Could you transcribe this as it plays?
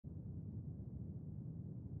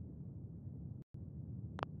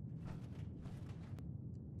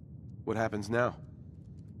What happens now?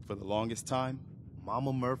 For the longest time,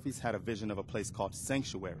 Mama Murphy's had a vision of a place called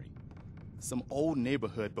Sanctuary. Some old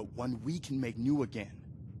neighborhood, but one we can make new again.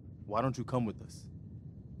 Why don't you come with us?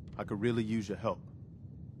 I could really use your help.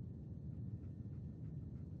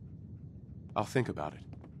 I'll think about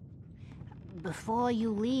it. Before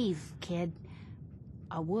you leave, kid,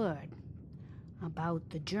 a word about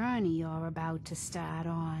the journey you're about to start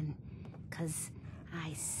on. 'Cause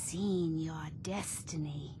I seen your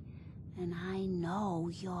destiny, and I know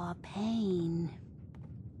your pain.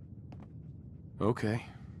 Okay,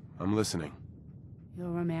 I'm listening.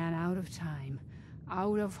 You're a man out of time,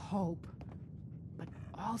 out of hope. But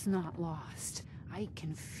all's not lost. I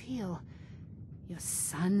can feel your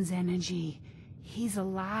son's energy. He's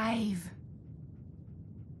alive.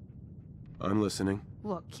 I'm listening.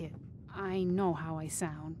 Look, kid, I know how I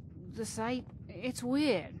sound. The sight, it's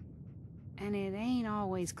weird. And it ain't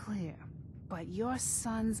always clear. But your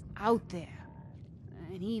son's out there.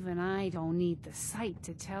 And even I don't need the sight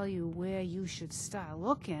to tell you where you should start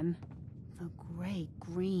looking. The great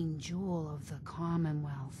green jewel of the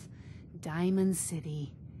Commonwealth. Diamond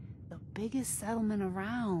City. The biggest settlement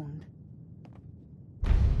around.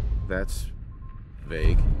 That's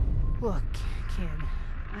vague. Look, kid,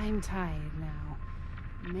 I'm tired now.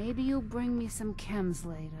 Maybe you'll bring me some chems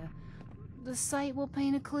later. The sight will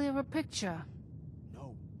paint a clearer picture.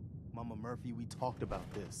 No, Mama Murphy, we talked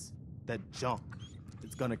about this. That junk.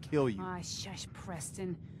 It's gonna kill you. Ah, shush,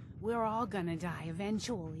 Preston. We're all gonna die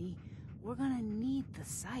eventually. We're gonna need the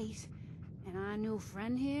sight. And our new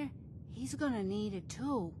friend here, he's gonna need it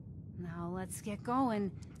too. Now let's get going.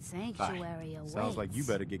 Sanctuary awaits. Sounds like you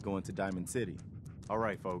better get going to Diamond City. All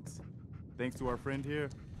right, folks. Thanks to our friend here,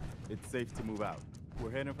 it's safe to move out. We're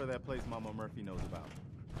heading for that place Mama Murphy knows about.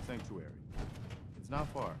 Sanctuary. It's not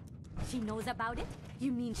far. She knows about it?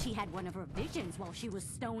 You mean she had one of her visions while she was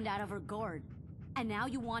stoned out of her gourd? And now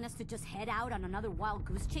you want us to just head out on another wild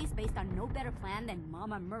goose chase based on no better plan than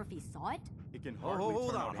Mama Murphy saw it? It can hardly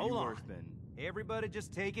turn out any worse than... Everybody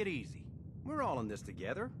just take it easy. We're all in this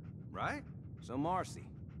together, right? So Marcy,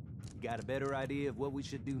 you got a better idea of what we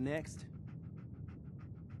should do next?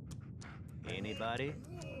 Anybody?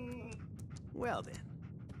 Well then,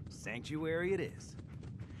 Sanctuary it is.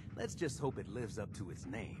 Let's just hope it lives up to its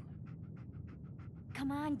name.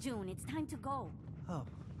 Come on, June, it's time to go. Oh,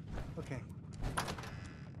 okay.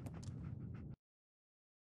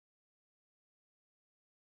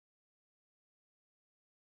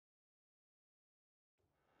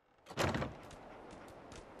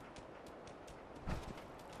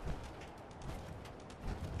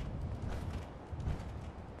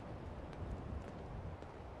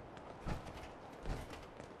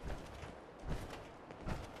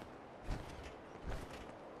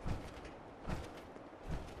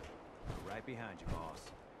 Right behind you, boss.